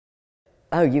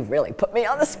Oh, you really put me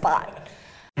on the spot.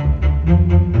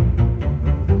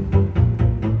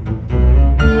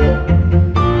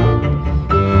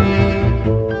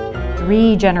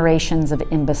 3 generations of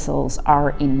imbeciles are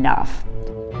enough.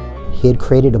 He had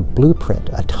created a blueprint,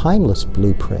 a timeless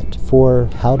blueprint for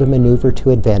how to maneuver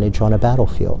to advantage on a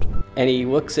battlefield. And he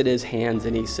looks at his hands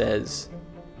and he says,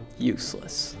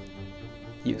 useless,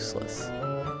 useless.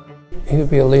 He would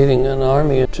be leading an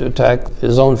army to attack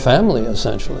his own family,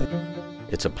 essentially.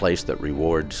 It's a place that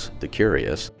rewards the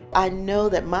curious. I know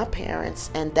that my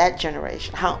parents and that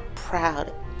generation, how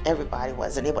proud everybody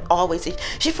was, and they would always say,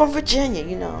 she's from Virginia,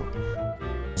 you know.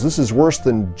 This is worse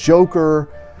than Joker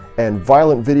and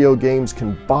violent video games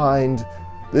combined.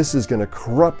 This is going to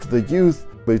corrupt the youth.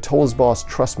 But he told his boss,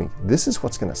 trust me, this is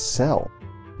what's going to sell.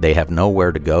 They have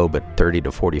nowhere to go but 30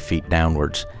 to 40 feet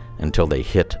downwards until they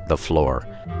hit the floor.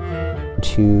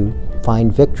 To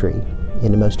find victory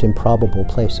in the most improbable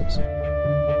places.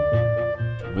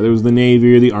 Whether it was the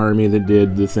Navy or the Army that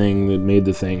did the thing that made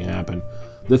the thing happen,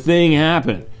 the thing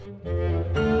happened.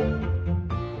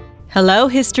 Hello,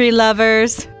 history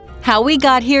lovers. How We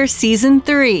Got Here Season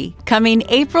 3, coming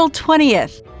April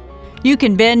 20th. You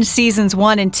can binge Seasons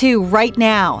 1 and 2 right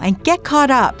now and get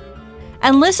caught up.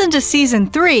 And listen to Season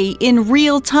 3 in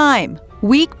real time,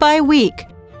 week by week.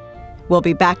 We'll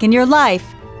be back in your life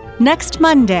next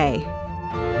Monday.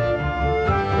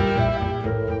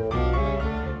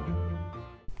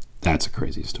 That's a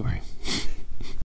crazy story.